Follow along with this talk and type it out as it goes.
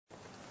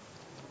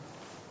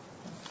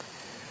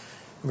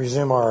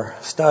resume our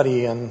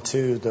study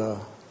into the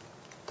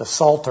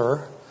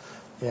Psalter.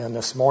 And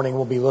this morning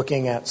we'll be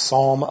looking at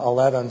Psalm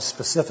 11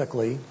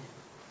 specifically.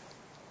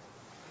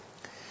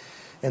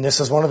 And this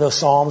is one of those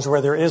Psalms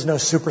where there is no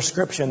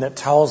superscription that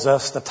tells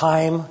us the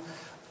time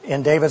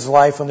in David's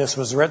life when this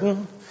was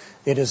written.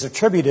 It is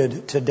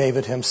attributed to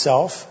David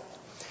himself.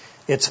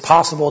 It's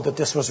possible that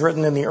this was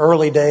written in the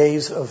early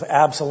days of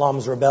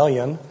Absalom's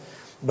rebellion,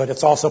 but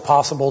it's also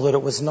possible that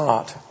it was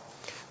not.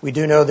 We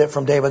do know that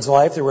from David's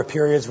life there were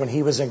periods when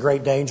he was in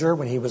great danger,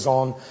 when he was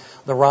on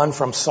the run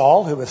from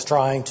Saul, who was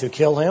trying to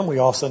kill him. We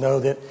also know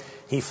that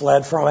he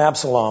fled from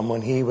Absalom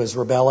when he was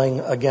rebelling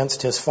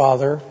against his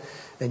father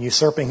and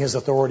usurping his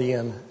authority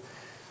and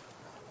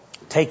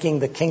taking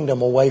the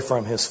kingdom away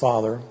from his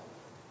father.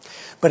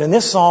 But in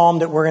this psalm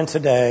that we're in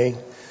today,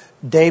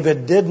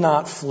 David did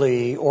not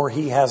flee, or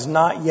he has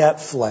not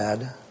yet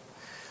fled,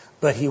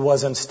 but he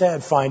was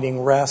instead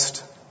finding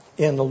rest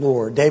in the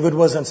Lord. David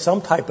was in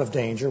some type of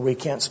danger. We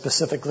can't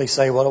specifically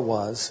say what it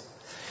was.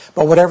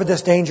 But whatever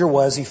this danger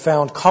was, he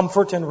found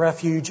comfort and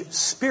refuge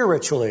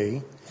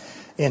spiritually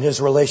in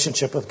his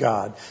relationship with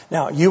God.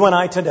 Now, you and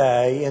I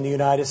today in the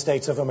United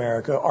States of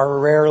America are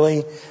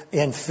rarely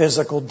in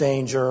physical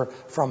danger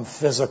from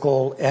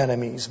physical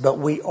enemies, but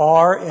we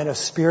are in a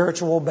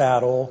spiritual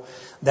battle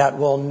that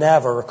will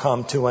never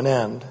come to an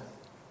end.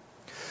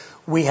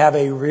 We have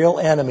a real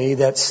enemy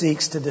that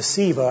seeks to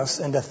deceive us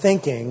into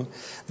thinking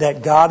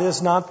that God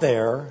is not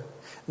there,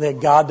 that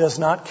God does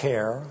not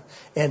care,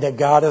 and that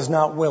God is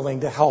not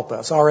willing to help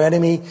us. Our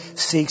enemy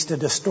seeks to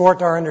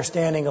distort our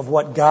understanding of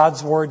what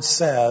God's Word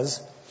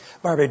says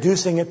by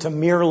reducing it to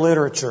mere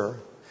literature,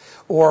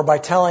 or by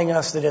telling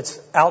us that it's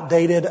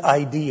outdated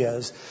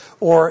ideas,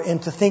 or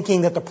into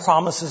thinking that the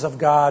promises of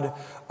God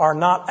are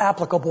not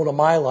applicable to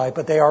my life,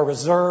 but they are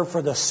reserved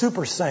for the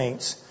super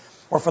saints,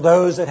 or for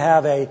those that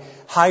have a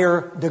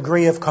higher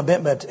degree of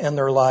commitment in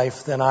their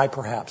life than I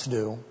perhaps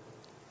do.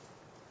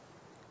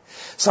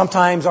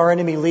 Sometimes our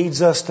enemy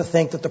leads us to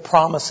think that the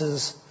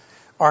promises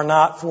are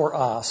not for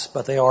us,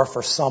 but they are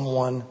for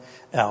someone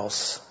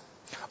else.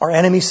 Our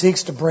enemy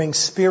seeks to bring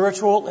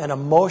spiritual and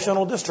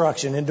emotional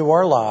destruction into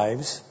our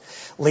lives,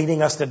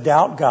 leading us to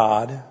doubt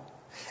God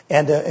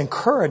and to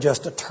encourage us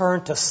to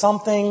turn to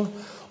something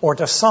or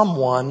to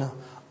someone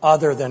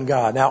other than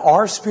God. Now,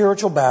 our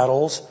spiritual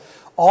battles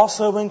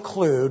also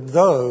include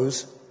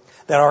those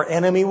that our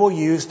enemy will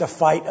use to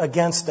fight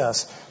against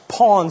us.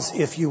 Pawns,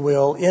 if you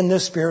will, in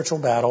this spiritual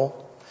battle.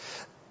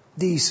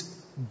 These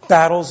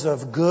battles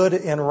of good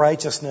and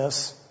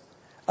righteousness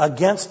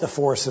against the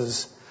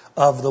forces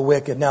of the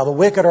wicked. Now, the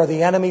wicked are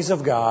the enemies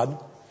of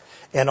God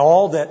and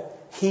all that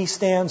He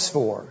stands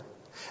for.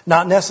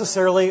 Not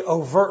necessarily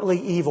overtly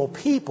evil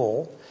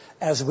people,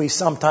 as we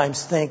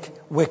sometimes think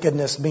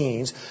wickedness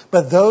means,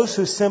 but those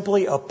who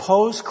simply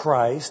oppose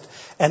Christ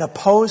and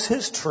oppose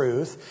His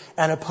truth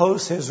and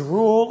oppose His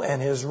rule and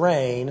His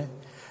reign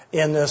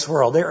in this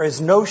world. There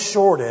is no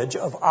shortage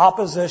of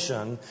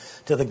opposition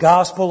to the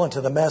gospel and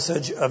to the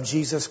message of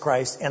Jesus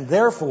Christ, and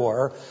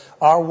therefore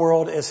our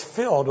world is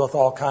filled with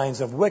all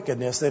kinds of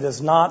wickedness that is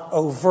not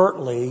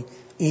overtly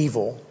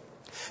evil.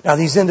 Now,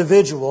 these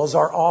individuals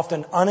are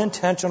often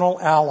unintentional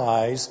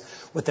allies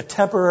with the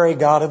temporary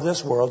god of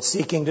this world,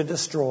 seeking to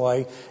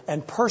destroy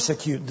and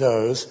persecute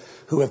those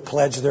who have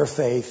pledged their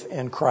faith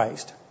in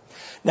Christ.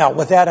 Now,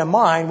 with that in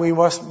mind, we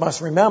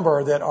must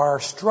remember that our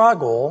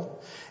struggle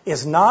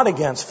is not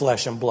against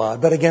flesh and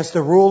blood, but against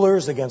the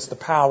rulers, against the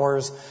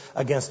powers,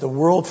 against the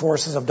world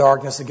forces of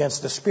darkness,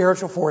 against the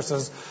spiritual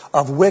forces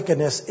of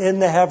wickedness in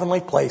the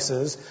heavenly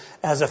places,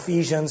 as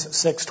Ephesians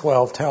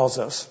 6:12 tells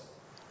us.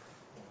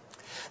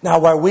 Now,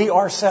 while we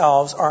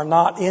ourselves are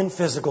not in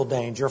physical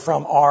danger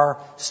from our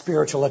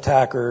spiritual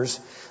attackers,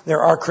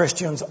 there are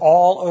Christians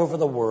all over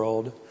the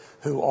world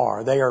who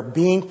are. They are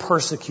being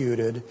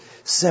persecuted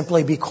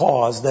simply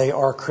because they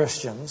are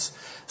Christians.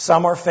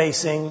 Some are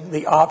facing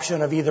the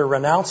option of either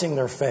renouncing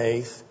their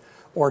faith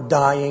or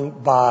dying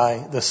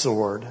by the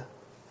sword.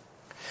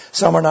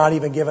 Some are not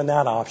even given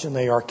that option.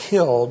 They are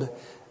killed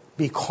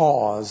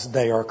because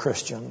they are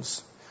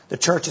Christians. The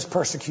church is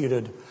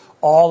persecuted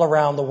all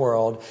around the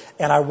world.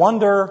 And I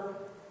wonder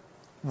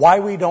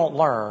why we don't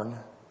learn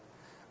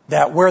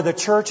that where the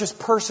church is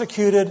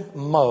persecuted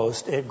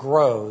most, it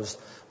grows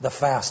the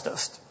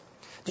fastest.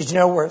 Did you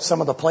know where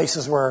some of the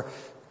places where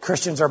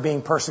Christians are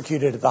being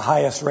persecuted at the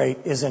highest rate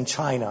is in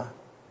China?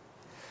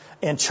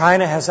 And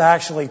China has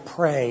actually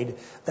prayed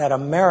that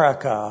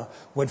America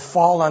would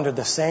fall under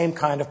the same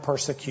kind of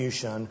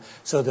persecution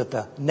so that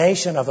the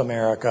nation of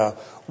America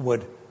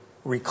would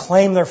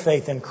reclaim their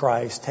faith in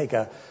Christ, take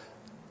a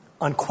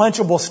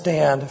unquenchable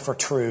stand for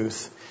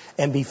truth,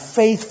 and be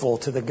faithful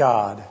to the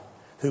God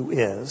who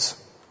is.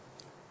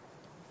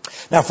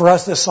 Now, for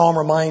us, this psalm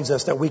reminds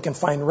us that we can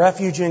find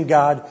refuge in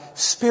God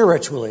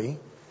spiritually,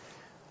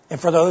 and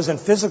for those in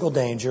physical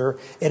danger,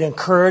 it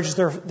encourages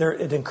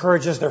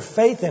their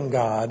faith in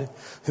God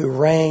who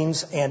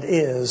reigns and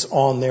is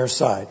on their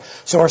side.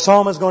 So our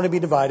psalm is going to be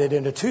divided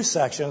into two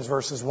sections,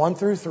 verses 1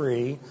 through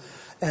 3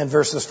 and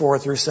verses 4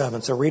 through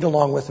 7. So read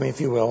along with me,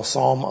 if you will,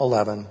 Psalm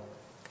 11.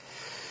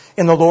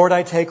 In the Lord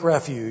I take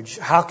refuge.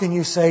 How can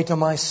you say to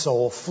my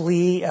soul,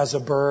 flee as a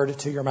bird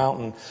to your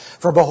mountain?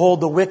 For behold,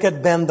 the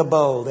wicked bend the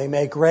bow. They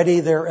make ready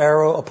their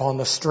arrow upon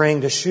the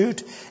string to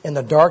shoot in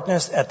the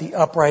darkness at the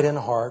upright in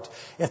heart.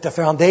 If the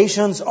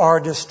foundations are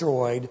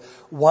destroyed,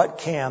 what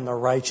can the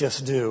righteous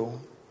do?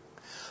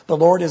 The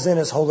Lord is in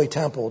his holy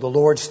temple. The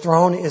Lord's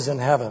throne is in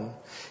heaven.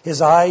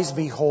 His eyes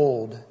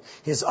behold.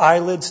 His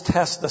eyelids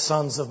test the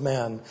sons of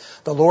men.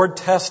 The Lord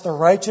tests the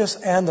righteous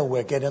and the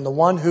wicked, and the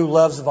one who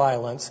loves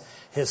violence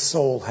his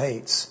soul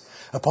hates.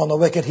 Upon the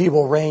wicked he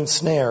will rain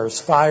snares.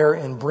 Fire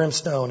and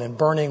brimstone and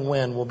burning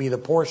wind will be the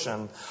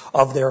portion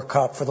of their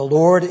cup. For the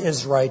Lord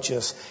is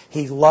righteous.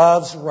 He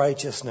loves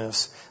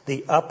righteousness.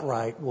 The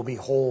upright will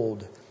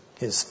behold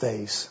his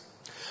face.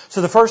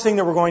 So the first thing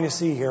that we're going to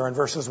see here in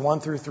verses 1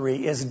 through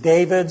 3 is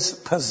David's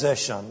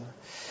position.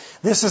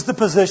 This is the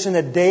position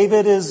that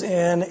David is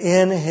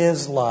in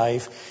his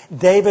life.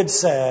 David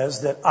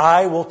says that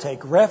I will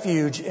take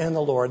refuge in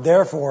the Lord.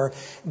 Therefore,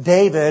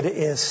 David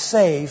is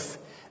safe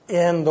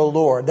in the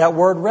Lord. That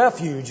word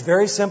refuge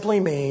very simply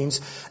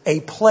means a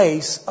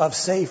place of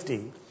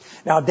safety.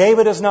 Now,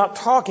 David is not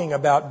talking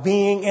about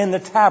being in the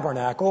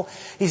tabernacle.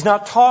 He's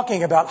not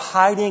talking about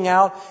hiding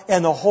out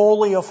in the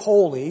Holy of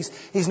Holies.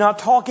 He's not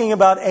talking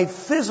about a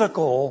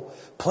physical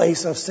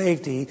place of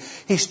safety.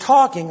 He's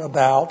talking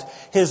about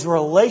his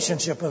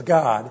relationship with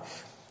God.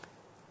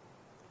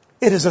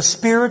 It is a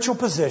spiritual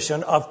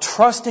position of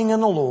trusting in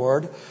the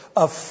Lord,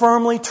 of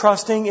firmly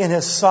trusting in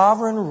His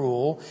sovereign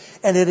rule,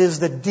 and it is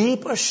the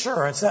deep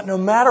assurance that no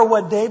matter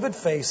what David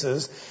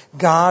faces,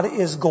 God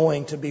is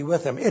going to be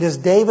with him. It is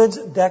David's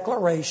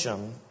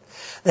declaration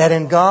that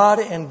in God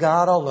and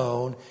God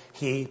alone,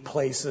 he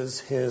places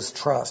his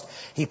trust.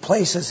 He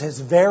places his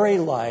very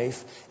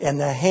life in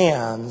the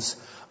hands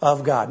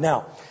of God.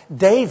 Now,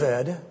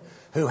 David,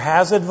 who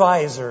has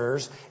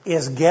advisors,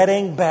 is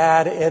getting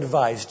bad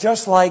advice.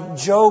 Just like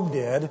Job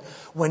did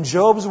when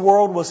Job's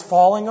world was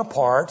falling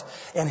apart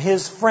and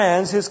his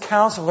friends, his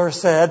counselors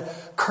said,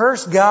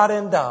 curse God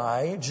and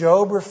die.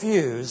 Job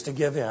refused to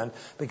give in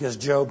because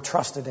Job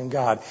trusted in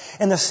God.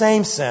 In the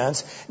same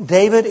sense,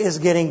 David is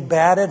getting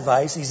bad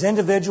advice. These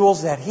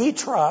individuals that he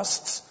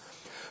trusts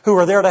who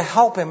are there to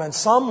help him in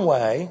some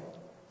way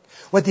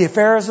with the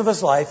affairs of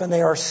his life, and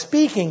they are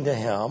speaking to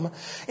him,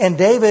 and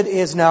David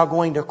is now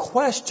going to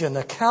question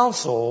the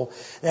counsel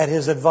that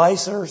his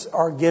advisors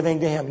are giving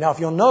to him. Now, if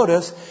you'll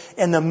notice,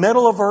 in the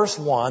middle of verse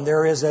 1,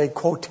 there is a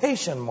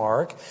quotation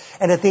mark,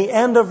 and at the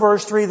end of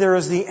verse 3, there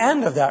is the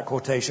end of that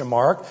quotation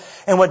mark,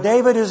 and what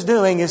David is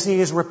doing is he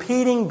is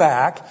repeating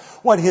back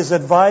what his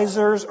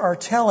advisors are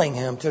telling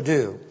him to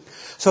do.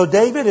 So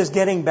David is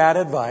getting bad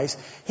advice.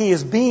 He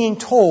is being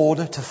told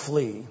to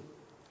flee.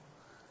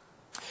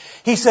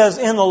 He says,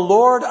 in the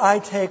Lord I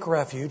take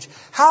refuge.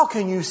 How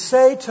can you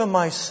say to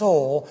my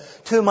soul,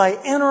 to my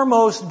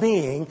innermost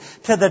being,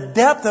 to the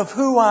depth of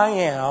who I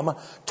am,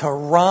 to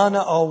run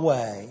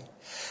away?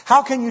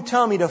 How can you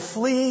tell me to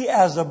flee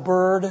as a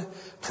bird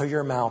to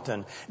your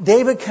mountain?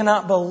 David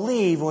cannot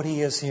believe what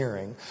he is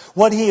hearing,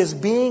 what he is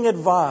being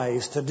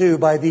advised to do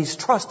by these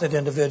trusted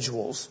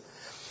individuals.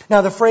 Now,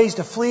 the phrase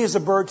to flee as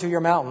a bird to your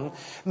mountain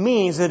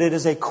means that it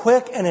is a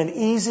quick and an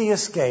easy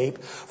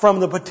escape from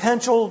the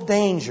potential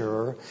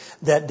danger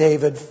that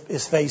David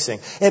is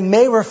facing. It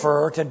may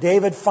refer to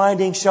David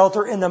finding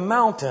shelter in the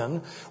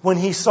mountain when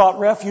he sought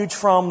refuge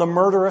from the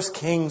murderous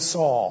King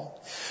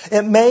Saul.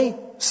 It may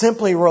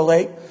simply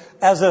relate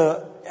as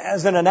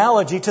an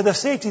analogy to the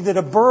safety that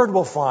a bird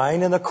will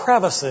find in the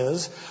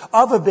crevices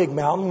of a big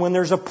mountain when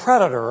there's a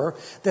predator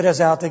that is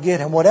out to get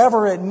him.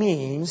 Whatever it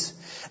means,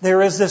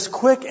 there is this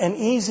quick and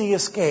easy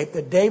escape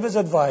that David's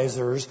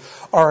advisors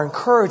are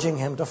encouraging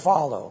him to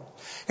follow.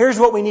 Here's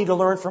what we need to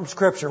learn from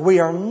Scripture. We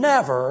are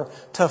never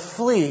to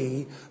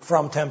flee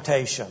from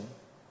temptation.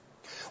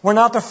 We're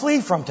not to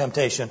flee from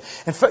temptation.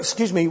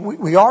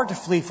 We are to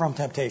flee from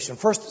temptation.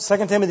 2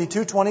 Timothy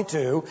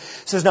 2:22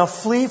 says, now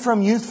flee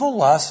from youthful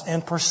lust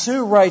and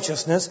pursue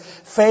righteousness,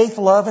 faith,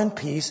 love, and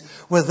peace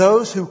with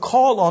those who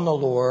call on the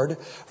Lord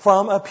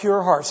from a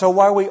pure heart. So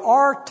while we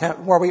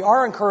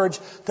are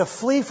encouraged to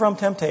flee from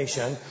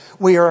temptation,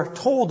 we are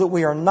told that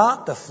we are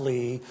not to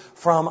flee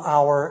from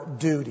our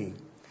duty.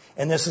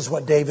 And this is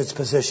what David's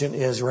position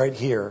is right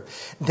here.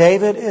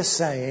 David is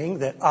saying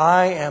that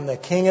I am the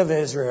king of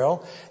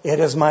Israel. It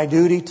is my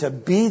duty to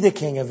be the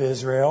king of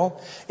Israel,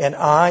 and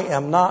I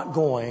am not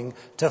going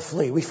to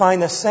flee. We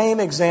find the same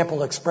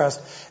example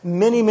expressed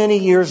many, many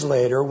years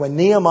later when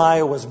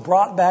Nehemiah was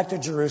brought back to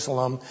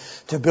Jerusalem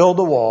to build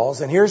the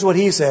walls. And here's what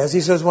he says.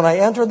 He says, when I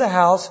entered the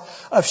house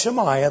of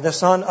Shemaiah, the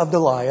son of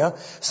Delaiah,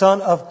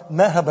 son of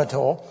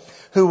Mehabatol,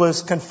 who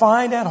was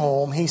confined at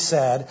home, he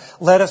said,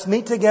 let us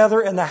meet together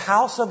in the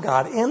house of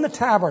God, in the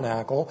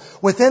tabernacle,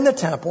 within the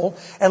temple,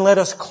 and let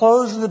us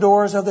close the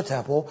doors of the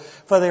temple,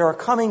 for they are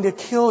coming to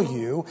kill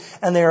you,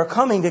 and they are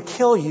coming to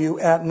kill you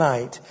at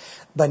night.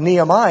 But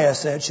Nehemiah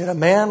said, should a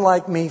man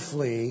like me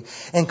flee,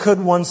 and could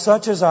one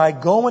such as I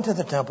go into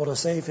the temple to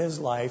save his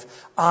life,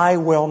 I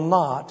will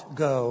not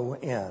go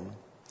in.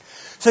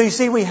 So you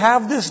see, we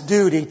have this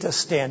duty to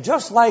stand,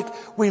 just like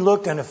we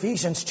looked in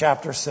Ephesians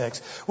chapter 6.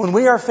 When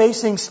we are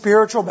facing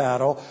spiritual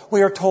battle,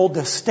 we are told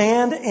to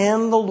stand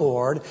in the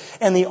Lord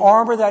and the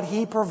armor that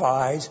He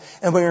provides,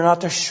 and we are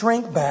not to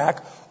shrink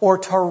back or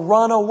to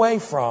run away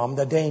from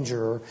the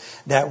danger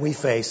that we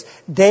face.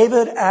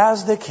 David,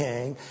 as the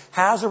king,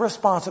 has a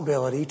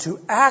responsibility to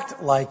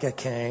act like a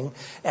king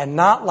and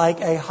not like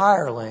a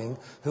hireling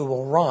who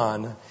will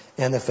run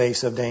in the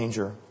face of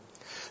danger.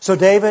 So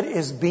David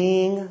is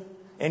being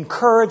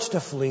encouraged to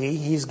flee.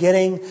 He's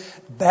getting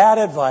bad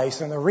advice,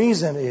 and the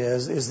reason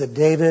is that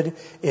David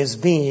is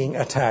being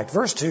attacked.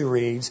 Verse 2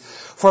 reads,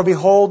 "For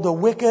behold, the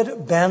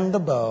wicked bend the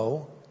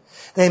bow.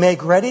 They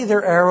make ready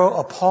their arrow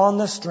upon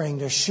the string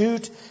to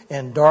shoot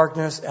in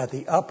darkness at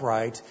the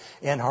upright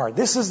in heart."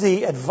 This is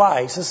the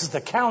advice, this is the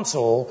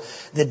counsel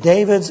that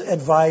David's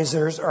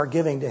advisors are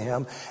giving to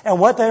him. And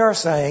what they are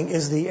saying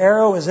is the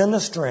arrow is in the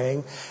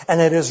string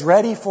and it is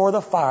ready for the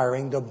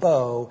firing. The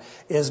bow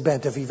is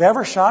bent. If you've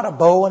ever shot a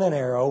bow and an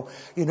arrow,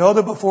 you know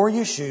that before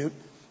you shoot,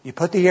 you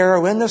put the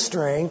arrow in the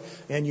string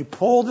and you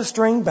pull the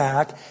string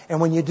back. And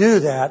when you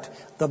do that,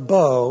 the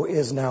bow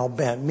is now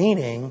bent,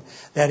 meaning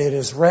that it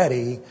is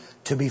ready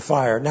to be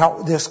fired.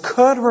 Now, this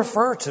could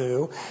refer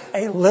to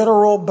a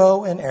literal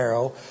bow and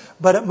arrow,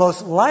 but it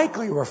most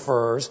likely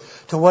refers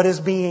to what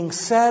is being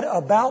said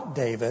about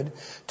David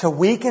to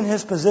weaken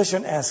his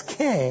position as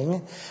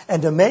king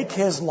and to make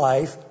his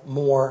life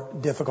more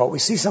difficult. We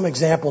see some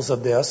examples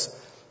of this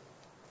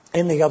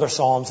in the other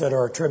Psalms that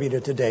are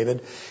attributed to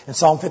David. In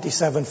Psalm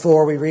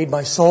 57:4 we read,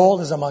 "My soul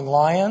is among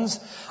lions.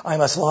 I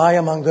must lie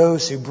among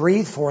those who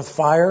breathe forth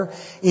fire,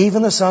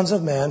 even the sons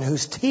of men,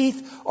 whose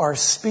teeth are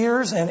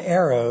spears and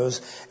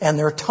arrows, and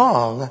their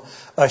tongue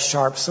a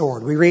sharp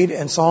sword." We read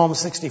in Psalm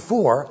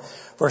 64,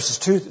 verses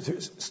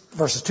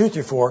 2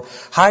 through 4,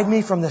 "Hide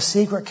me from the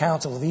secret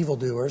counsel of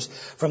evildoers,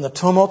 from the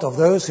tumult of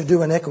those who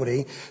do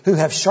iniquity, who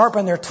have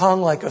sharpened their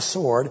tongue like a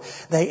sword.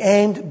 They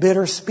aimed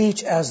bitter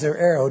speech as their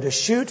arrow, to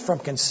shoot from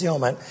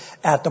concealment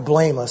at the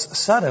blameless.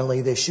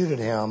 Suddenly they shoot at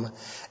him,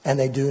 and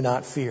they do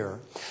not fear."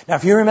 Now,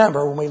 if you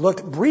remember, when we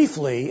looked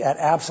briefly at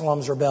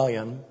Absalom's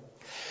rebellion,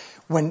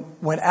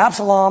 when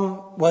Absalom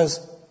was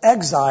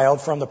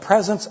exiled from the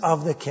presence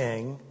of the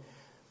king,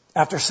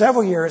 after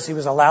several years, he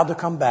was allowed to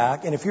come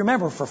back. And if you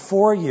remember, for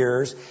 4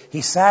 years,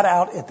 he sat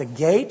out at the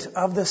gate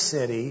of the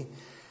city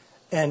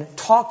and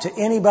talked to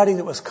anybody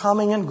that was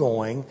coming and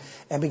going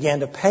and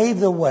began to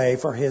pave the way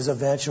for his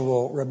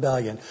eventual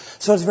rebellion.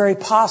 So it's very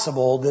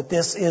possible that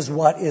this is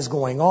what is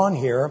going on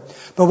here,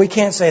 but we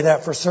can't say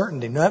that for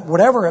certainty.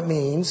 Whatever it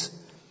means,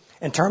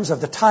 in terms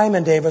of the time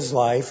in David's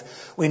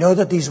life, we know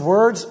that these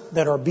words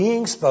that are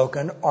being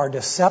spoken are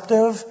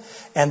deceptive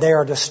and they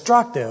are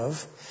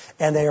destructive,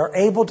 and they are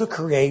able to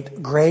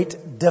create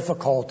great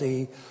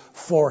difficulty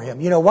for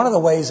him. You know, one of the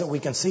ways that we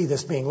can see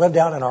this being lived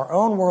out in our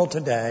own world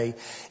today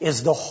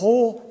is the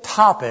whole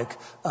topic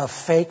of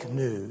fake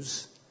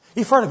news.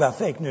 You've heard about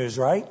fake news,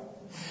 right?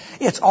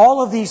 It's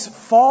all of these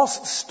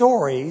false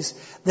stories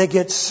that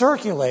get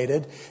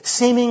circulated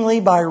seemingly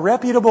by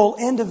reputable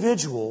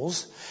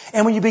individuals.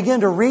 And when you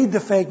begin to read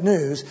the fake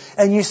news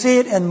and you see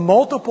it in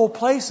multiple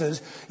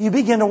places, you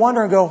begin to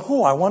wonder and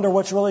go, I wonder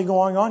what's really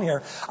going on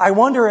here. I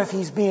wonder if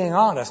he's being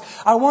honest.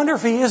 I wonder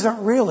if he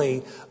isn't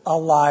really a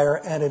liar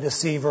and a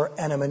deceiver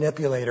and a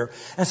manipulator.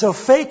 And so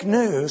fake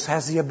news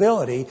has the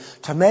ability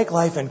to make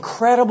life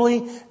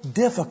incredibly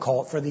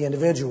difficult for the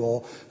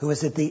individual who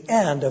is at the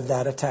end of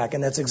that attack.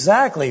 And that's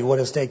exactly what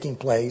is taking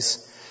place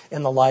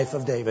in the life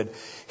of David.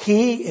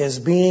 He is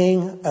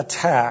being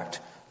attacked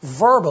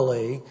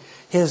verbally.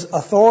 His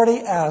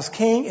authority as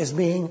king is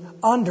being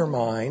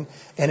undermined,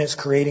 and it's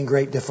creating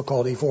great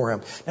difficulty for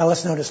him. Now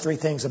let's notice 3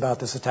 things about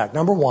this attack.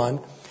 Number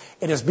 1,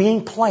 it is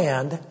being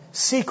planned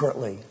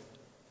secretly.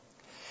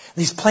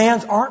 These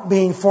plans aren't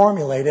being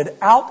formulated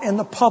out in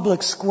the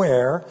public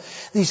square.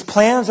 These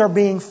plans are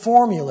being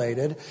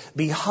formulated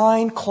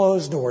behind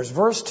closed doors.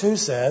 Verse 2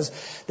 says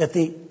that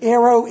the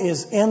arrow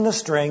is in the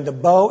string, the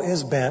bow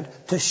is bent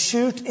to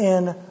shoot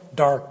in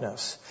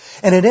darkness.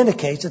 And it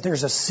indicates that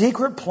there's a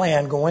secret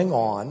plan going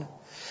on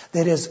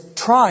that is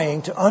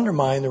trying to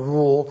undermine the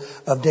rule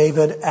of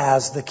David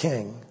as the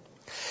king.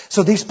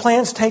 So these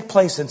plans take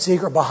place in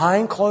secret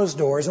behind closed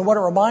doors. And what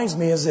it reminds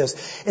me is this,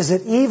 is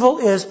that evil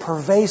is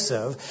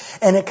pervasive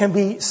and it can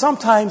be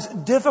sometimes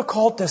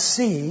difficult to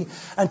see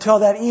until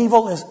that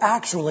evil is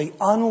actually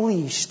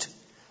unleashed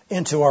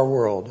into our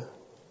world.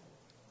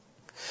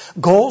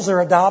 Goals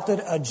are adopted,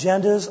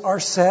 agendas are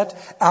set,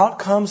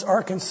 outcomes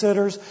are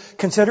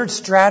considered,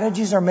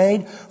 strategies are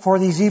made for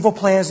these evil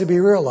plans to be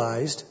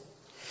realized.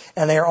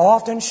 And they are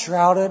often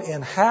shrouded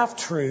in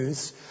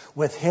half-truths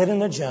with hidden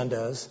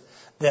agendas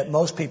that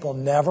most people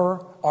never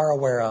are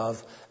aware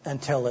of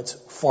until it's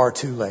far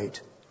too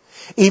late.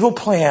 Evil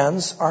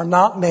plans are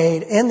not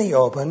made in the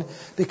open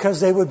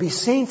because they would be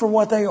seen for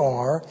what they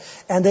are,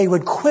 and they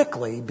would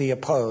quickly be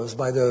opposed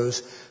by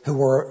those who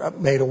were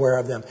made aware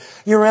of them.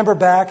 You remember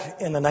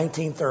back in the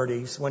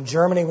 1930s when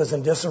Germany was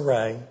in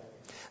disarray,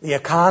 the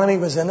economy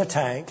was in the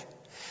tank,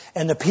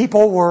 And the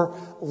people were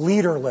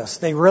leaderless.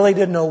 They really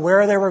didn't know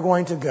where they were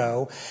going to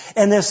go.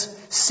 And this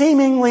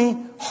seemingly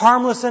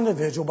harmless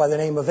individual by the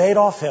name of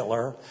Adolf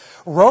Hitler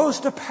rose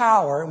to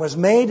power and was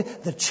made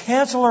the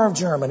Chancellor of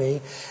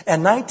Germany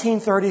in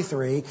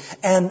 1933.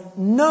 And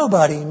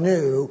nobody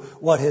knew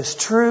what his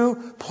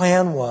true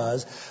plan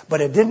was.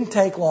 But it didn't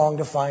take long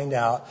to find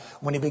out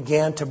when he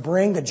began to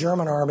bring the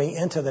German army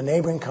into the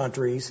neighboring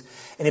countries.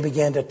 And he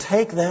began to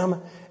take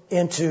them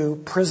into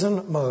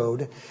prison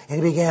mode,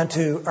 and he began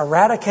to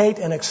eradicate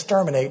and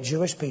exterminate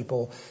Jewish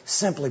people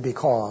simply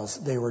because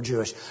they were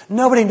Jewish.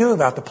 Nobody knew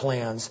about the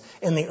plans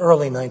in the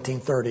early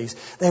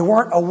 1930s. They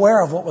weren't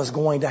aware of what was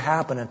going to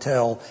happen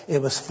until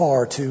it was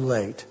far too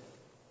late.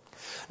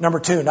 Number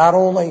two, not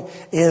only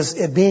is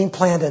it being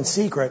planned in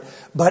secret,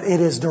 but it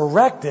is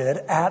directed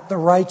at the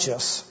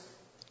righteous.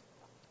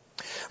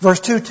 Verse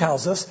 2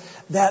 tells us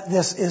that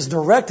this is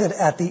directed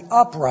at the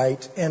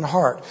upright in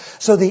heart.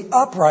 So the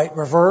upright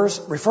refers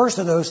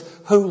to those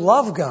who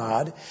love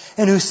God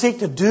and who seek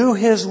to do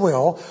His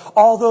will.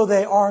 Although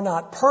they are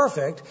not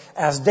perfect,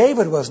 as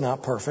David was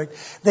not perfect,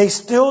 they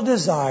still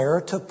desire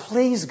to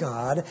please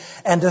God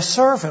and to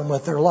serve Him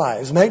with their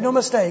lives. Make no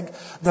mistake,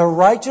 the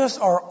righteous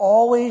are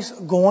always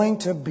going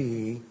to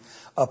be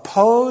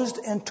opposed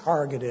and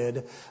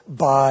targeted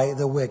by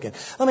the wicked.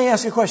 Let me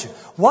ask you a question.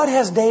 What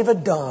has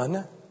David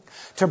done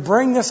to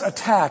bring this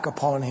attack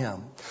upon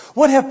him?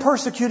 What have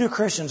persecuted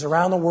Christians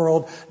around the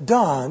world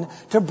done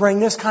to bring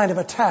this kind of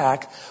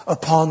attack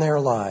upon their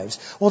lives?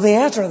 Well, the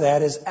answer to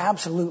that is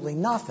absolutely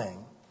nothing.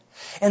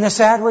 And the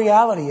sad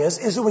reality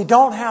is that we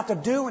don't have to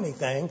do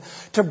anything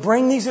to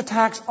bring these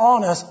attacks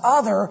on us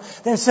other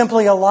than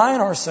simply align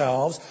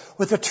ourselves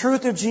with the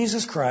truth of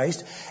Jesus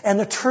Christ and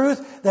the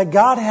truth that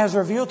God has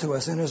revealed to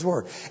us in His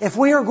Word. If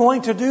we are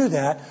going to do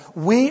that,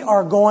 we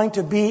are going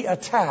to be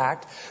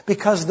attacked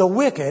because the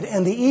wicked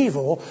and the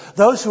evil,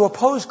 those who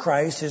oppose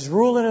Christ, His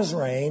rule and His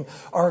reign,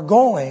 are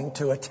going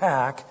to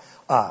attack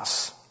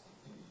us.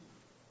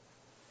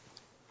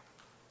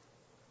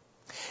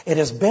 It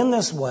has been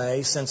this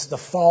way since the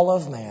fall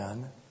of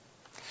man,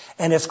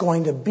 and it's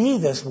going to be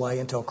this way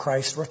until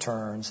Christ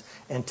returns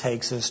and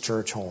takes His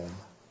church home.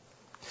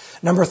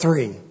 Number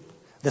three,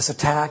 this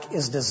attack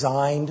is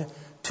designed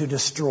to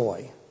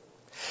destroy.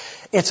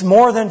 It's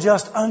more than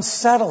just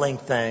unsettling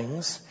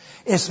things.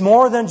 It's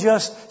more than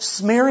just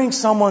smearing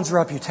someone's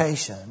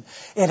reputation.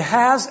 It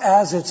has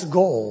as its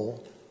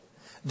goal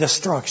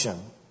destruction.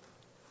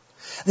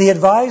 The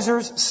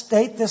advisors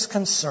state this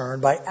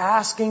concern by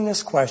asking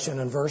this question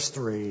in verse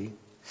 3.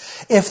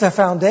 If the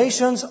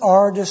foundations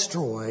are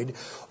destroyed,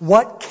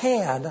 what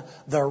can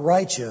the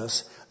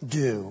righteous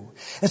do?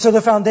 And so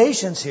the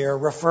foundations here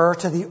refer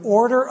to the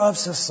order of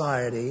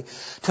society,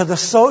 to the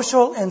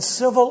social and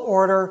civil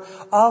order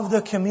of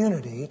the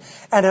community,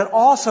 and it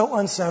also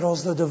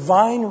unsettles the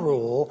divine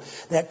rule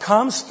that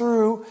comes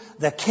through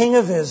the King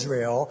of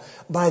Israel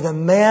by the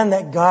man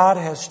that God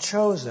has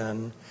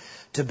chosen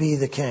to be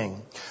the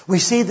king. We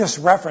see this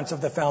reference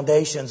of the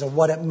foundations and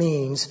what it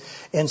means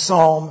in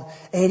Psalm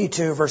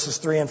 82 verses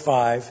 3 and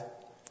 5.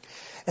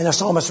 And the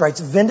psalmist writes,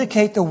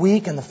 "Vindicate the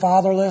weak and the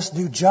fatherless,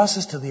 do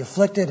justice to the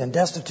afflicted and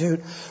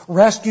destitute,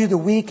 rescue the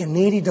weak and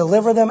needy,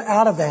 deliver them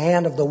out of the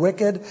hand of the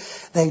wicked.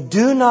 They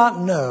do not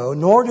know,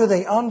 nor do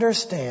they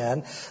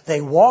understand.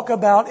 They walk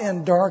about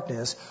in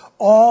darkness.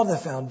 All the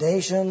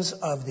foundations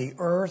of the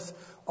earth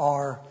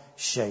are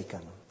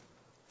shaken."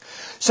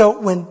 So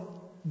when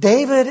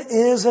David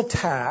is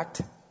attacked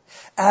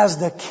as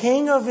the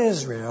king of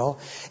Israel,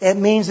 it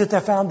means that the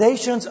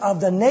foundations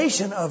of the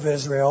nation of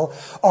Israel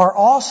are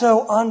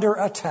also under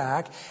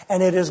attack,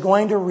 and it is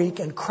going to wreak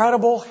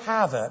incredible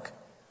havoc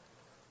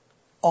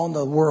on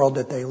the world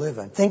that they live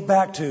in. Think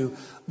back to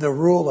the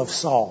rule of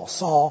Saul.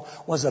 Saul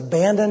was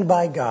abandoned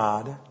by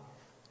God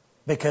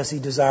because he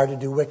desired to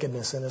do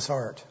wickedness in his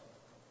heart.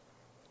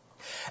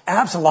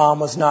 Absalom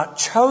was not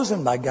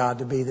chosen by God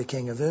to be the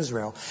king of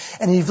Israel.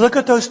 And if you look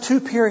at those two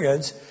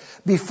periods,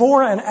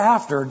 before and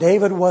after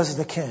David was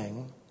the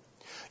king,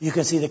 you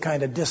can see the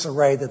kind of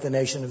disarray that the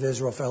nation of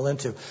Israel fell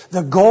into.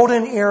 The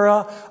golden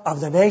era of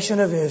the nation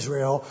of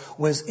Israel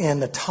was in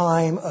the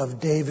time of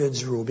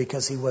David's rule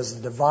because he was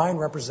the divine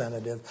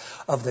representative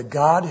of the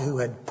God who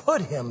had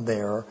put him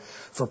there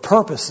for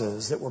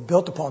purposes that were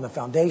built upon the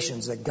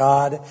foundations that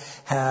God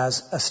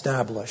has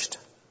established.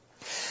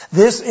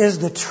 This is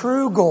the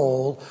true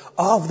goal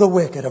of the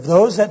wicked, of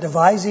those that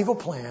devise evil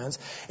plans.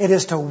 It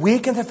is to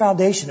weaken the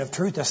foundation of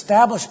truth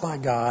established by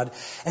God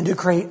and to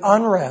create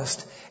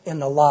unrest in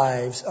the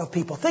lives of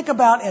people. Think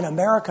about in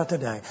America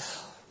today.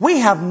 We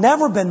have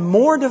never been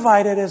more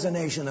divided as a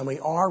nation than we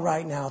are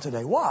right now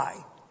today. Why?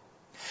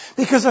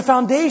 Because the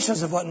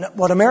foundations of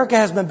what America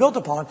has been built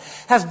upon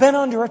has been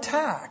under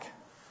attack.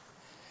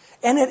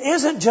 And it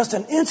isn't just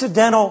an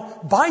incidental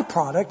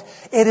byproduct.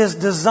 It is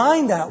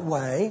designed that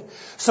way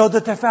so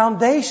that the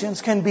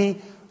foundations can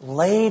be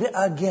laid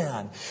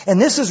again.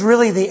 And this is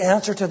really the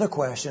answer to the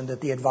question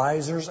that the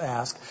advisors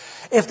ask.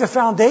 If the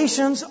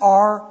foundations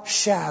are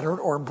shattered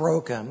or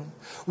broken,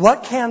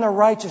 what can the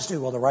righteous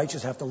do? Well, the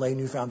righteous have to lay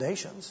new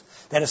foundations.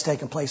 That has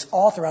taken place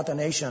all throughout the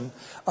nation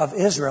of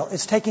Israel.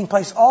 It's taking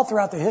place all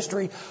throughout the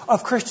history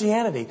of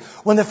Christianity.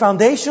 When the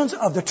foundations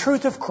of the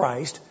truth of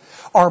Christ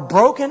are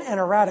broken and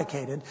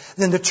eradicated,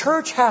 then the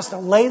church has to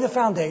lay the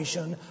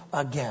foundation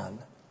again.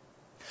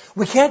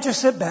 We can't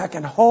just sit back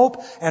and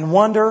hope and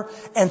wonder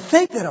and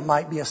think that it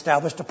might be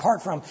established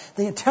apart from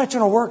the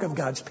intentional work of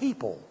God's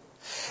people.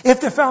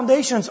 If the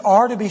foundations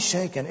are to be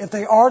shaken, if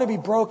they are to be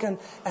broken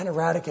and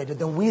eradicated,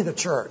 then we, the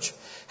church,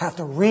 have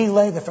to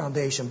relay the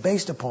foundation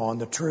based upon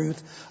the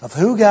truth of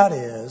who God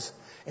is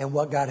and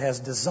what God has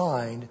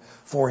designed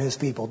for His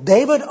people.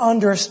 David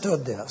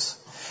understood this,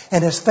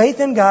 and his faith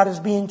in God is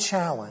being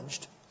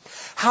challenged.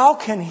 How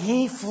can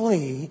he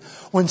flee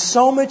when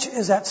so much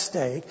is at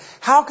stake?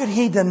 How could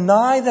he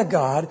deny the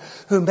God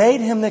who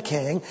made him the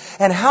king?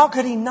 And how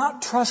could he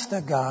not trust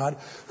the God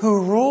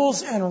who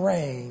rules and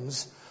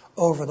reigns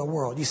over the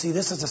world? You see,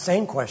 this is the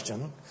same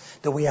question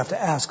that we have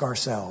to ask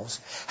ourselves.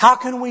 How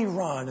can we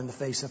run in the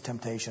face of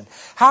temptation?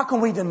 How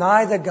can we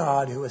deny the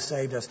God who has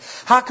saved us?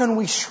 How can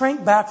we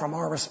shrink back from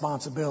our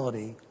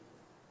responsibility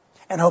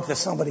and hope that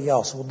somebody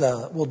else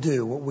will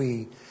do what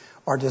we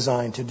are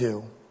designed to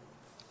do?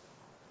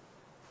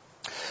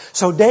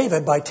 So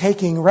David, by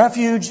taking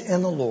refuge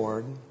in the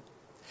Lord,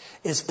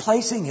 is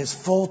placing his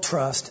full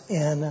trust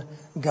in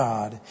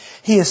God.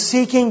 He is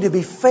seeking to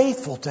be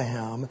faithful to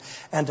Him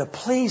and to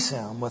please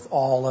Him with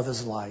all of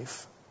his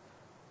life.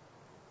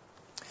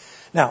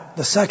 Now,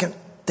 the second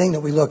thing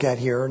that we look at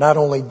here, not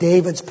only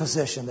David's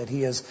position that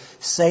he is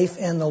safe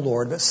in the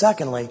Lord, but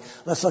secondly,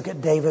 let's look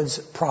at David's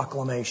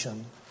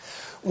proclamation.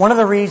 One of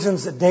the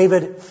reasons that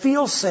David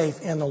feels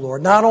safe in the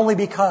Lord, not only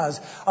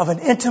because of an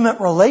intimate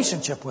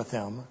relationship with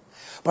Him,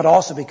 but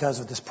also because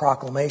of this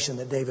proclamation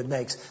that David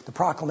makes. The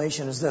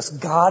proclamation is this: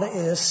 God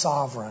is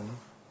sovereign.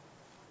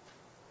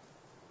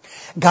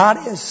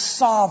 God is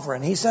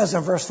sovereign. He says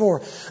in verse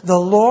 4, the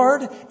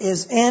Lord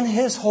is in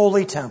His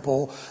holy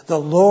temple. The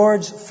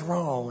Lord's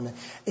throne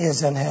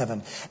is in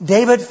heaven.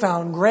 David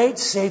found great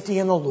safety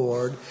in the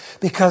Lord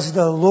because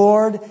the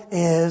Lord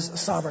is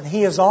sovereign.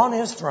 He is on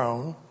His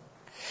throne.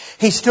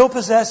 He still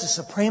possesses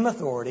supreme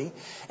authority.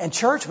 And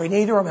church, we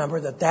need to remember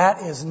that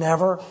that is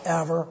never,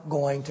 ever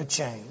going to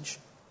change.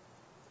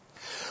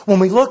 When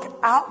we look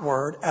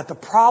outward at the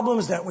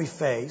problems that we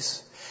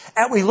face,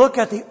 and we look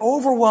at the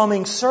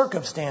overwhelming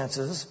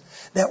circumstances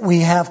that we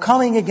have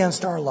coming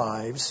against our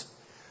lives,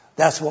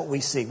 that's what we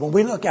see. When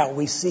we look out,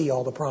 we see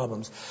all the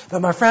problems.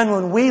 But my friend,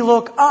 when we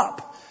look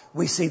up,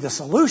 we see the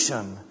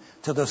solution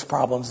to those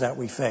problems that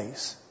we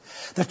face.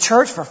 The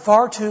church for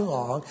far too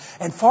long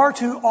and far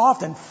too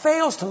often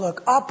fails to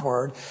look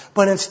upward,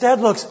 but instead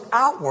looks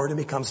outward and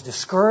becomes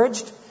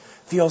discouraged,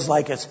 feels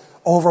like it's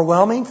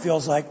overwhelming,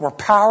 feels like we're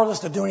powerless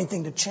to do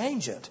anything to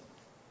change it.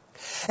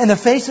 In the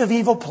face of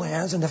evil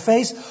plans, in the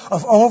face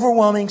of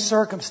overwhelming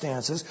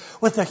circumstances,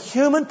 with the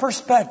human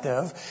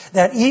perspective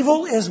that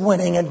evil is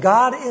winning and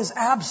God is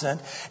absent,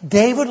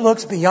 David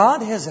looks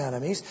beyond his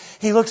enemies,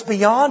 he looks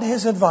beyond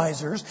his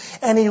advisors,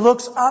 and he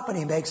looks up and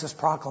he makes this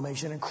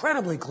proclamation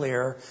incredibly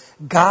clear: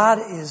 God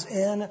is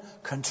in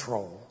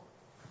control.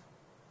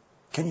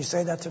 Can you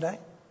say that today?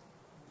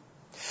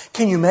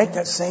 Can you make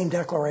that same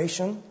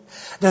declaration?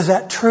 Does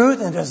that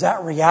truth and does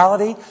that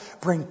reality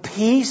bring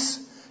peace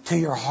to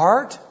your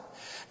heart?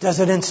 Does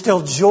it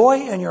instill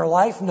joy in your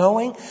life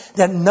knowing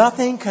that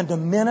nothing can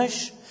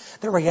diminish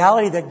the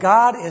reality that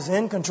God is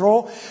in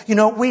control? You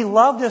know, we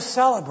love to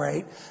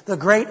celebrate the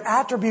great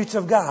attributes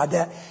of God,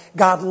 that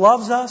God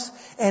loves us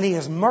and He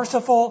is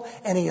merciful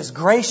and He is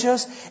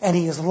gracious and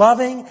He is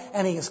loving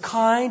and He is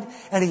kind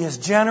and He is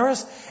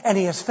generous and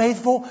He is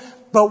faithful.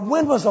 But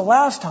when was the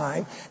last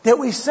time that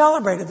we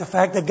celebrated the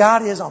fact that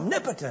God is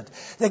omnipotent,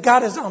 that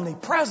God is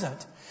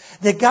omnipresent,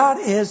 that God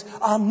is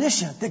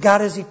omniscient, that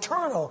God is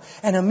eternal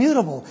and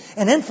immutable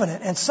and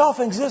infinite and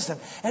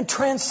self-existent and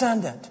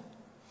transcendent?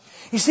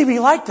 You see, we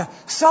like to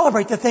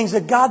celebrate the things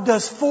that God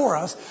does for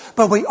us,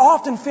 but we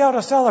often fail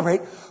to celebrate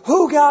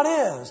who God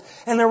is.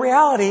 And the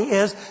reality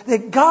is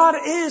that God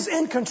is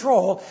in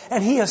control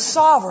and He is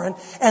sovereign,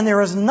 and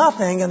there is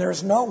nothing and there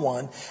is no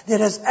one that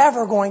is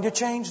ever going to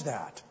change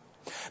that.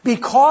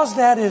 Because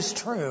that is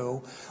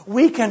true,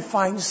 we can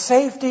find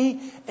safety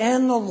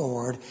in the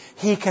Lord.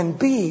 He can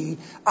be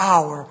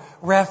our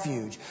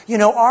refuge. You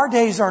know, our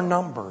days are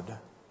numbered.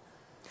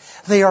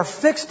 They are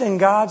fixed in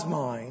God's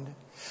mind.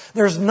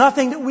 There's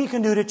nothing that we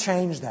can do to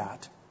change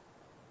that.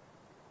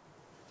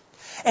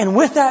 And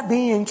with that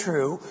being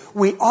true,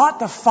 we ought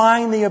to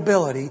find the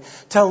ability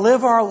to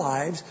live our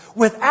lives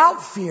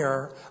without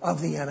fear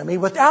of the enemy,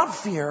 without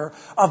fear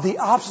of the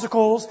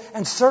obstacles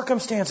and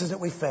circumstances that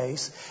we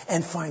face,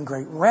 and find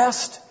great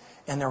rest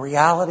in the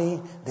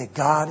reality that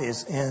God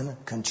is in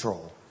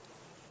control.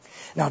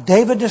 Now,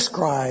 David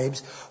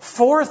describes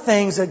 4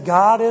 things that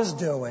God is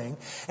doing,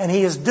 and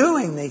He is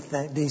doing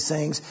these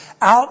things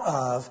out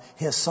of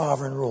His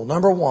sovereign rule.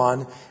 Number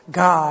 1,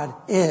 God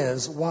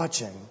is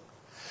watching.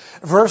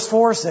 Verse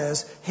 4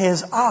 says,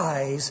 His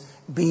eyes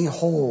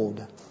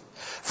behold.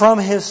 From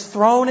His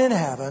throne in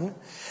heaven,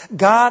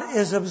 God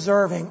is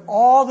observing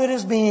all that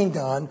is being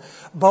done,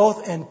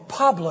 both in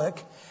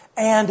public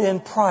and in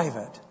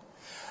private.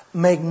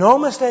 Make no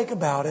mistake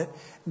about it,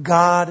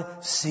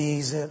 God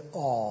sees it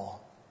all.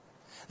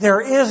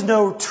 There is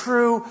no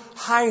true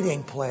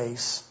hiding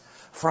place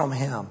from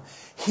Him.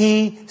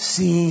 He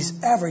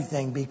sees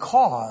everything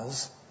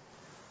because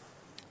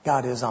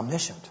God is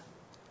omniscient.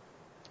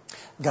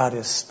 God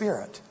is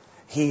spirit.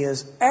 He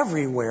is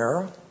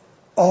everywhere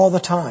all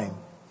the time.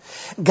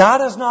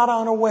 God is not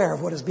unaware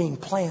of what is being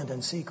planned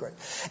in secret.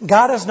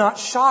 God is not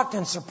shocked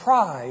and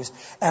surprised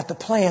at the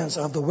plans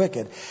of the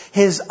wicked.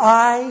 His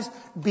eyes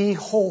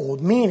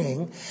behold,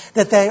 meaning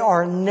that they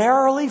are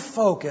narrowly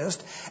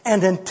focused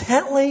and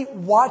intently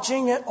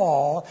watching it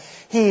all.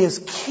 He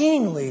is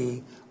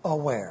keenly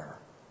aware.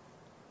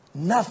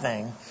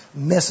 Nothing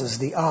misses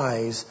the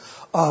eyes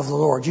of the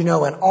Lord. You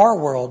know, in our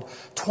world,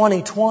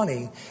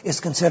 20/20 is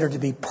considered to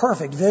be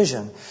perfect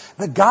vision.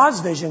 But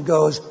God's vision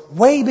goes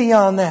way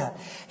beyond that.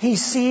 He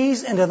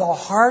sees into the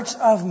hearts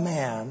of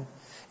man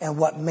and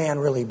what man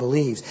really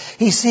believes.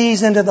 He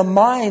sees into the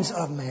minds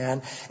of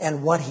man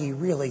and what he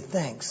really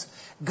thinks.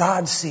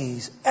 God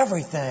sees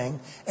everything,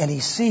 and He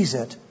sees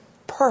it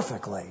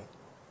perfectly.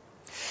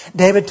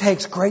 David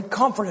takes great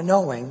comfort in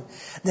knowing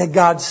that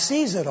God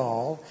sees it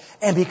all,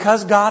 and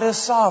because God is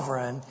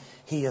sovereign,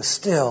 He is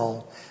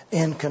still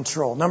in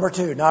control. Number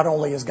 2, not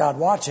only is God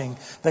watching,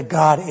 but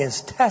God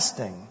is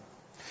testing.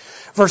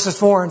 Verses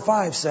 4 and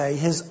 5 say,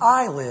 His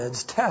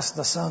eyelids test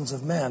the sons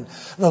of men.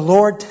 The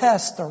Lord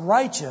tests the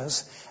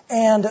righteous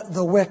and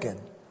the wicked.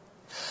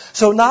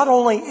 So not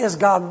only is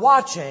God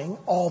watching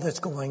all that's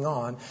going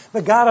on,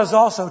 but God is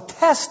also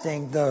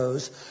testing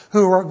those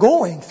who are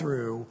going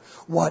through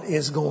what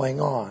is going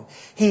on.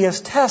 He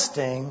is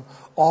testing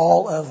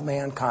all of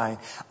mankind.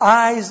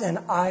 Eyes and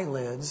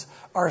eyelids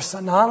are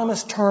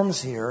synonymous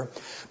terms here,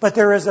 but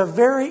there is a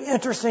very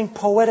interesting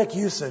poetic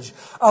usage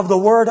of the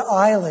word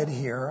eyelid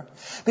here,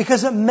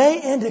 because it may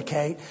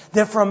indicate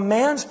that from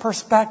man's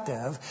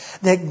perspective,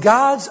 that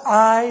God's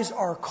eyes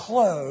are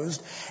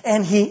closed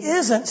and He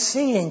isn't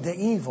seeing the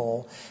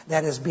evil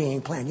that is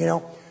being planned. You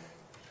know,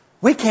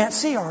 we can't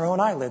see our own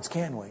eyelids,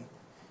 can we?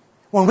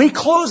 When we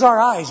close our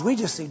eyes, we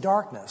just see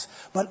darkness.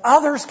 But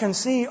others can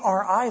see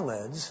our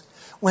eyelids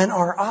when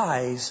our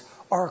eyes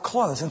are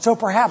closed. And so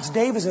perhaps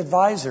David's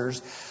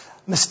advisors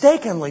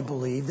mistakenly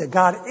believe that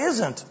God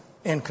isn't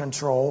in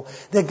control,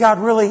 that God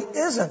really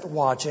isn't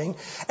watching.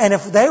 And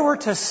if they were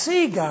to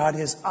see God,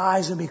 His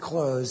eyes would be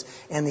closed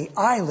and the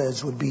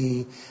eyelids would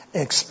be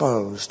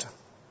exposed.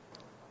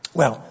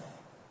 Well,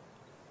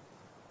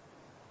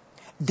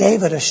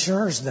 David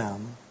assures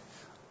them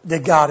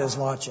that God is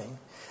watching,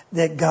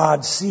 that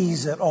God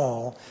sees it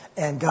all,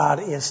 and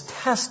God is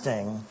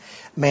testing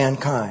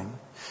mankind.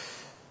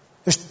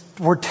 The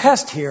word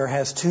test here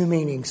has 2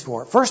 meanings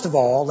for it. First of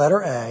all,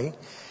 letter A,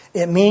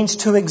 it means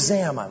to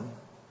examine.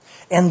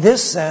 In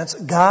this sense,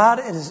 God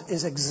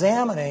is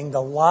examining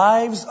the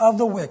lives of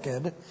the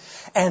wicked,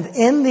 and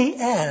in the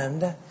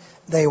end,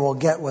 they will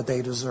get what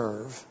they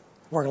deserve.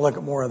 We're going to look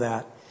at more of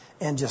that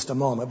in just a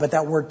moment. But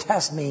that word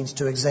test means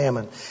to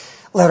examine.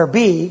 Letter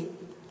B,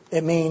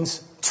 it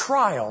means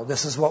trial.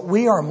 This is what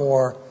we are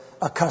more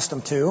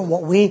accustomed to and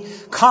what we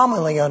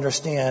commonly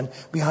understand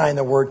behind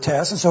the word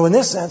test. And so in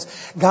this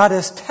sense, God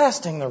is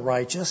testing the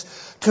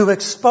righteous to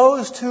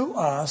expose to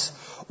us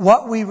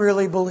what we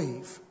really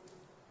believe,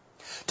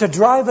 to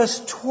drive us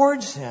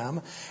towards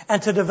Him,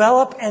 and to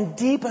develop and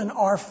deepen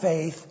our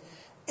faith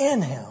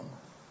in Him.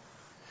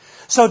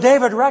 So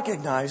David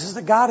recognizes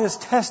that God is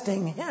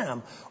testing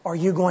him. Are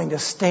you going to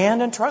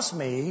stand and trust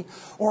me,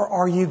 or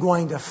are you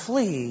going to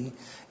flee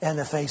in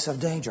the face of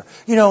danger?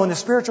 You know, in the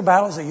spiritual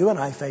battles that you and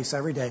I face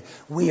every day,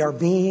 we are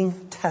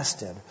being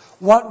tested.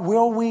 What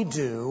will we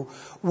do?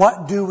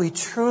 What do we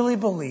truly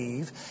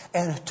believe?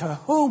 And to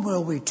whom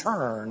will we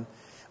turn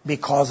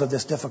because of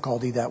this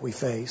difficulty that we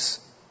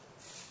face?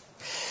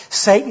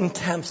 Satan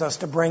tempts us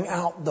to bring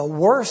out the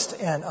worst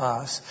in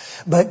us,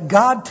 but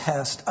God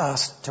tests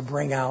us to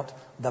bring out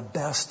the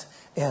best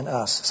in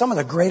us. Some of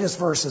the greatest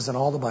verses in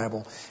all the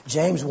Bible.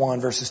 James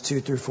 1, verses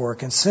 2 through 4.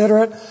 Consider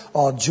it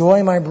all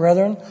joy, my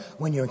brethren,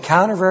 when you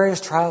encounter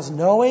various trials,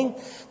 knowing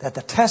that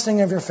the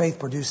testing of your faith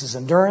produces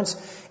endurance,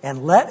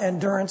 and let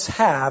endurance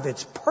have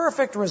its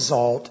perfect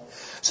result,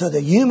 so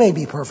that you may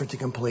be perfect and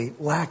complete,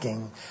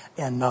 lacking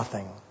in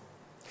nothing.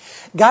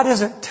 God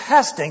isn't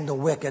testing the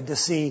wicked to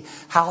see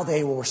how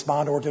they will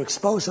respond or to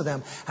expose to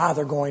them how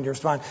they're going to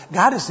respond.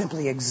 God is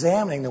simply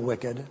examining the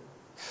wicked.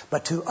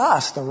 But to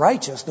us, the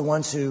righteous, the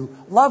ones who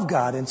love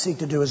God and seek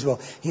to do His will,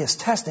 He is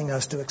testing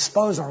us to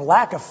expose our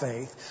lack of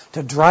faith,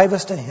 to drive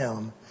us to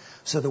Him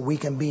so that we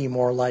can be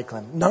more like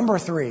Him. Number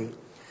 3,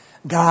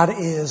 God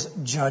is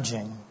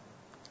judging.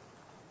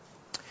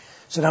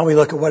 So now we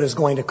look at what is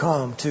going to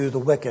come to the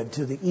wicked,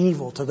 to the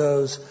evil, to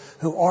those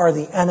who are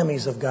the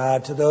enemies of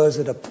God, to those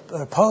that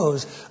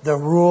oppose the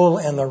rule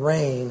and the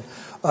reign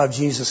of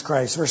Jesus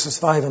Christ. Verses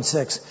 5 and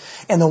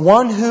 6. And the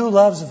one who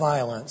loves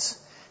violence,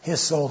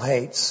 his soul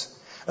hates.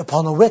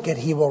 Upon the wicked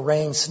he will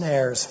rain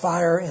snares,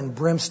 fire and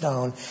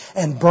brimstone,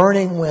 and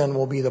burning wind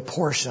will be the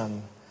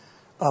portion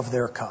of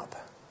their cup.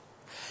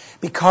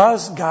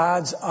 Because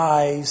God's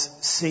eyes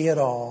see it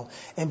all,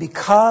 and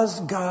because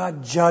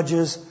God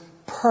judges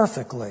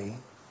perfectly,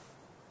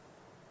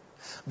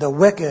 the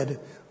wicked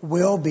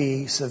will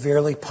be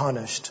severely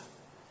punished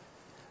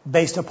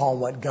based upon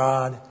what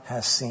God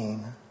has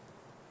seen.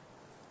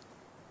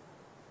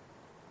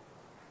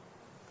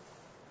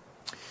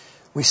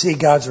 We see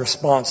God's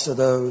response to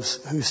those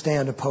who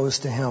stand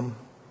opposed to Him.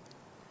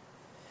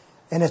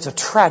 And it's a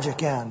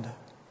tragic end.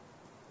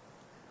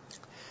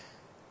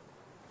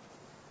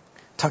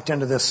 Tucked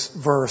into this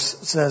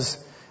verse, it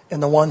says,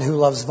 and the one who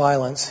loves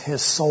violence,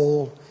 his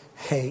soul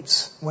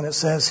hates. When it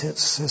says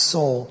his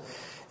soul,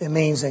 it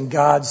means in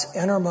God's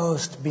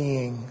innermost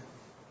being,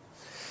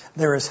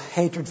 there is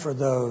hatred for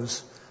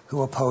those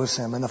who oppose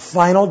Him. In the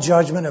final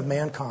judgment of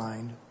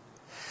mankind,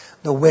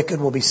 the wicked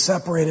will be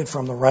separated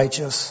from the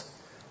righteous,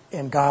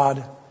 and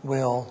God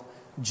will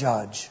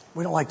judge.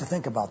 We don't like to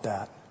think about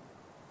that.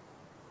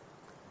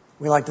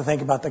 We like to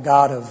think about the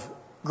God of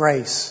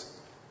grace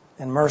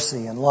and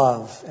mercy and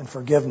love and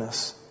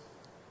forgiveness.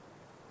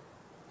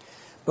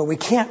 But we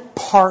can't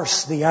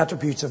parse the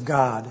attributes of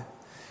God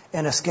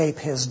and escape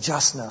His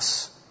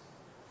justness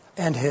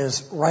and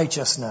His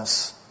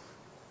righteousness.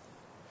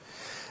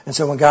 And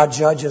so when God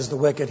judges the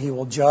wicked, He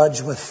will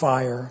judge with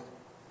fire.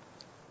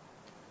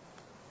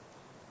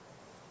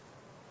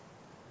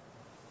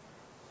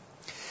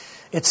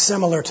 It's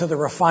similar to the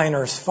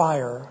refiner's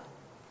fire.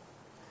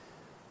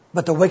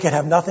 But the wicked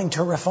have nothing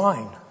to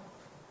refine.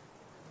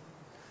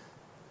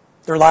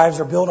 Their lives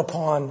are built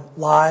upon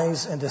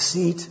lies and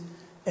deceit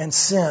and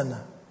sin.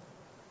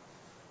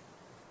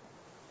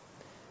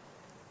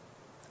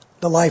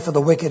 The life of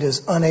the wicked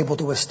is unable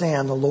to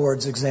withstand the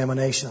Lord's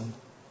examination.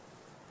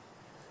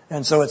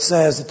 And so it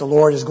says that the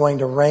Lord is going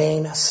to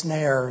rain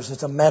snares.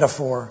 It's a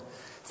metaphor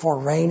for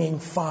raining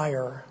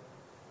fire.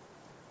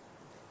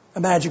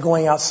 Imagine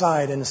going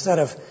outside and instead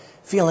of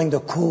feeling the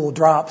cool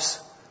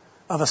drops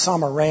of a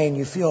summer rain,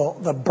 you feel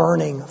the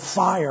burning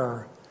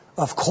fire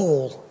of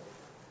coal.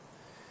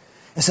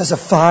 It says a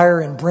fire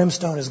and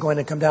brimstone is going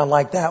to come down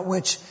like that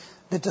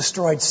that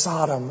destroyed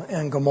Sodom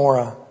and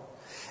Gomorrah.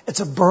 It's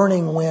a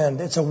burning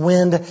wind. It's a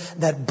wind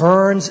that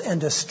burns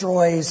and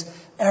destroys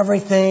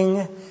everything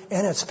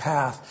in its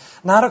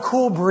path. Not a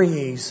cool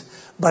breeze,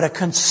 but a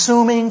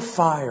consuming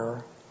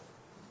fire.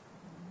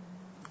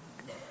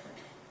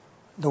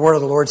 The word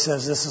of the Lord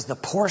says this is the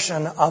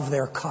portion of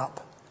their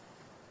cup.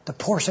 The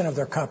portion of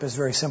their cup is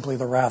very simply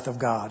the wrath of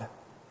God.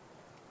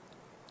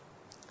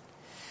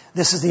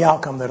 This is the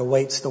outcome that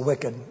awaits the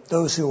wicked,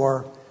 those who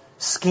are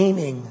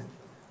scheming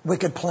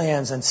wicked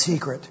plans in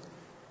secret,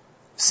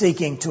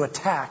 seeking to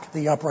attack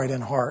the upright in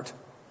heart,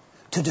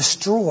 to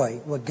destroy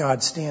what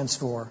God stands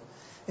for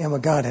and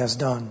what God has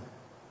done.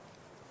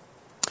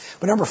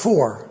 But number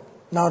 4,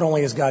 not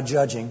only is God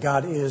judging,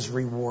 God is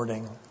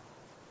rewarding.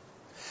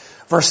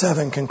 Verse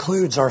 7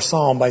 concludes our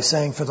psalm by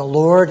saying, for the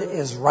Lord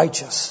is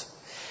righteous.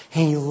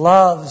 He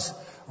loves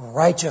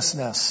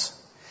righteousness,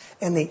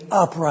 and the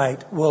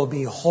upright will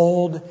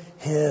behold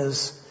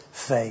His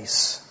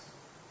face.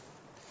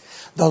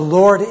 The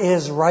Lord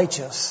is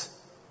righteous.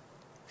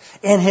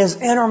 In His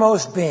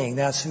innermost being,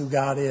 that's who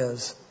God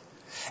is.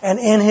 And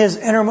in His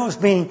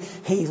innermost being,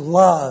 He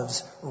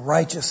loves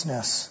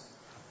righteousness.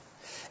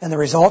 And the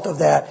result of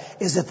that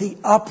is that the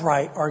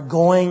upright are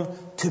going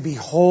to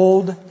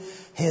behold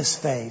His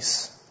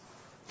face.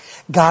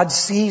 God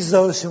sees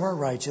those who are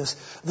righteous,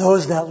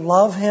 those that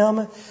love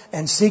Him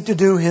and seek to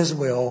do His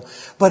will.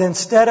 But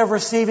instead of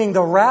receiving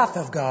the wrath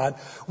of God,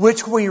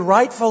 which we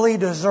rightfully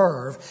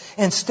deserve,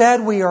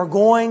 instead we are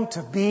going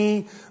to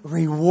be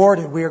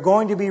rewarded. We are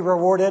going to be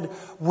rewarded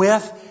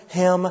with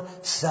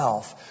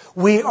Himself.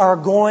 We are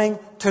going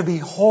to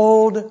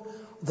behold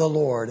the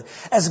Lord.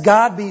 As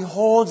God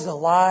beholds the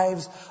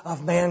lives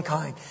of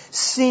mankind,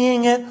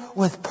 seeing it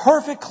with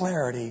perfect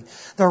clarity,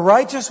 the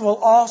righteous will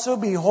also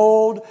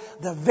behold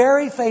the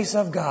very face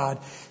of God,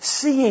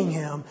 seeing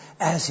Him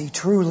as He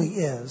truly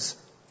is.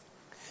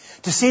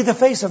 To see the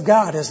face of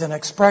God is an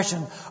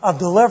expression of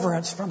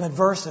deliverance from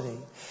adversity.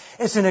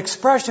 It's an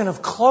expression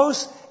of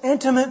close,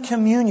 intimate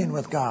communion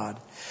with God.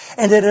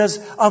 And it is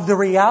of the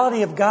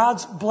reality of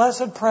God's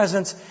blessed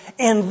presence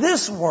in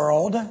this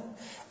world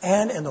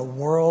and in the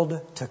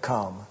world to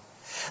come.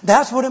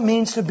 That's what it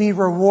means to be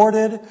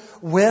rewarded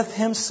with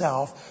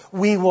Himself.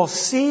 We will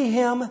see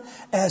Him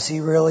as He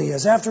really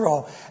is. After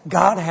all,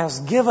 God has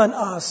given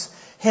us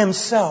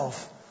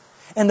Himself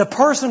in the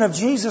person of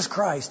Jesus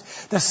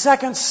Christ, the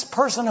second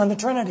person of the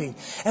Trinity.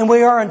 And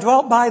we are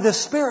indwelt by the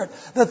Spirit,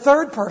 the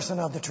third person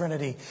of the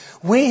Trinity.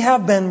 We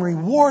have been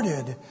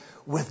rewarded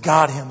with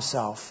God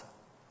Himself.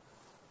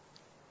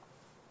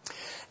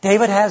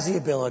 David has the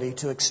ability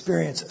to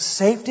experience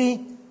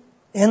safety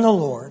in the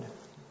Lord,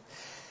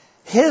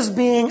 his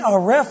being a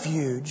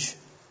refuge,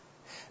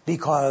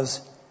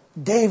 because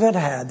David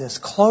had this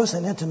close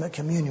and intimate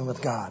communion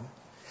with God.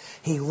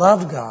 He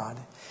loved God,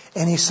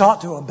 and he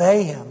sought to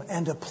obey him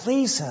and to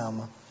please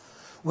him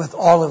with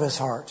all of his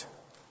heart.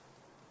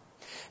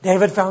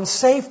 David found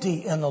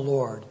safety in the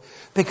Lord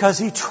because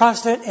he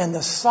trusted in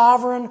the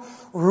sovereign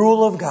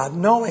rule of God,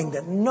 knowing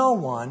that no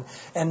one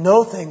and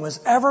no thing was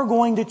ever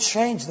going to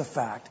change the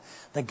fact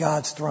that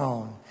God's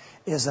throne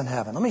is in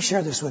heaven. Let me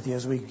share this with you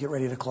as we get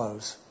ready to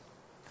close.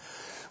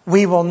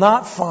 We will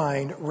not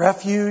find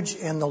refuge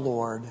in the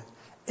Lord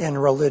in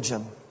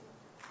religion.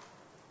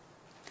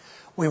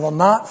 We will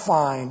not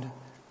find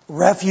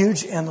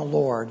refuge in the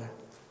Lord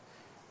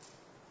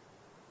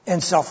in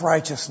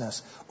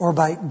self-righteousness or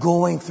by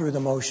going through the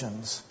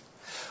motions.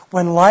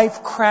 When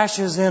life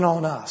crashes in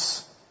on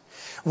us,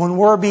 when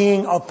we're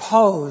being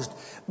opposed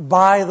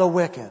by the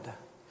wicked,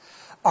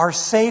 our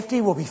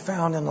safety will be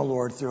found in the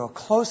Lord through a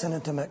close and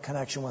intimate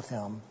connection with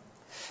him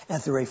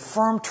and through a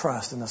firm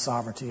trust in the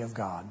sovereignty of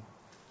God.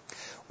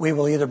 We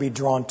will either be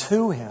drawn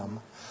to him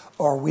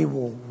or we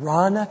will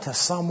run to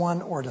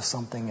someone or to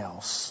something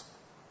else.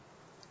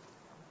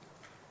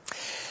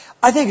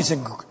 I think it's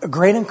a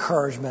great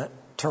encouragement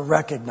to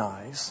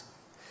recognize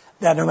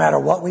that no matter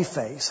what we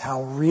face,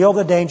 how real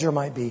the danger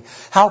might be,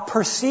 how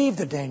perceived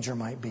the danger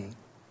might be,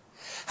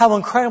 how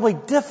incredibly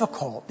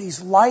difficult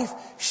these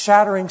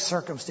life-shattering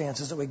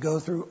circumstances that we go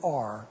through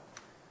are,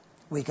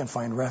 we can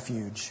find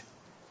refuge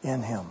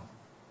in him.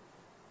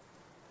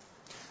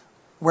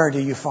 Where do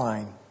you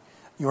find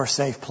your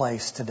safe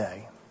place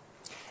today?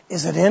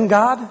 Is it in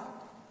God?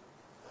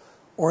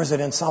 Or is it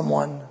in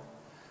someone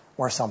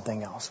or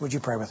something else? Would you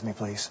pray with me,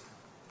 please?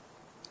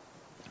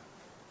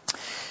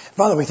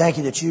 Father, we thank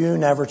you that you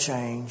never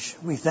change.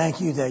 We thank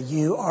you that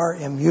you are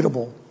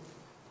immutable.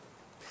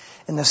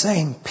 And the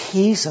same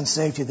peace and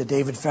safety that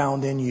David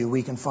found in you,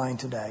 we can find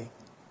today.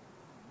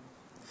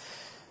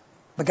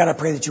 But God, I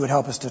pray that you would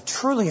help us to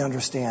truly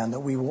understand that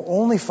we will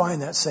only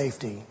find that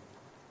safety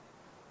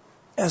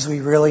as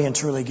we really and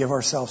truly give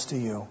ourselves to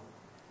you.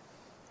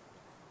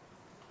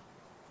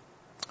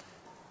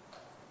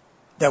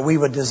 That we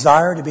would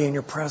desire to be in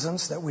your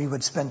presence, that we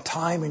would spend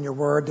time in your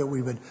word, that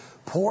we would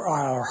pour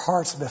out our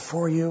hearts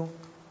before you.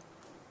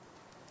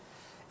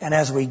 And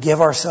as we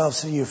give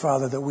ourselves to you,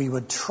 Father, that we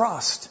would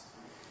trust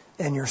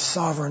in your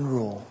sovereign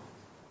rule.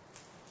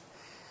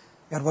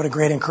 God, what a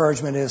great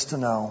encouragement it is to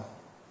know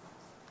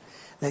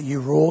that you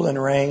rule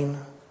and reign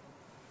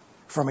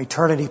from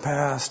eternity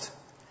past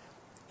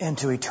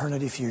into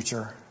eternity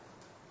future.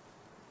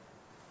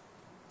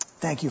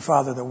 Thank you,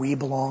 Father, that we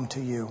belong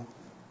to you.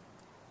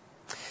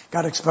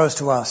 God, expose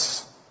to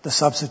us the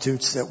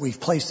substitutes that we've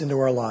placed into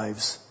our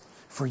lives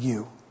for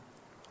you.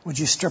 Would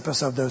you strip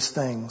us of those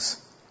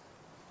things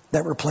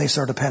that replace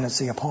our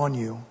dependency upon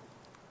you?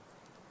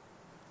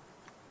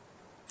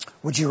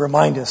 Would you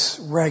remind us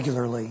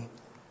regularly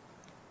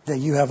that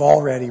you have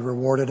already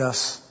rewarded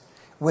us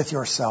with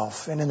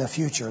yourself, and in the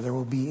future there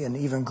will be an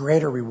even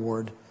greater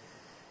reward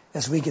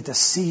as we get to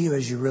see you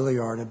as you really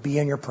are, to be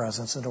in your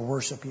presence and to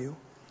worship you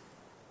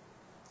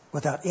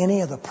without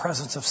any of the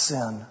presence of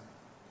sin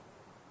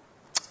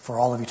for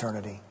all of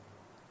eternity.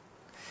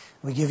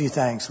 We give you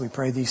thanks. We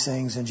pray these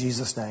things in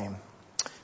Jesus' name.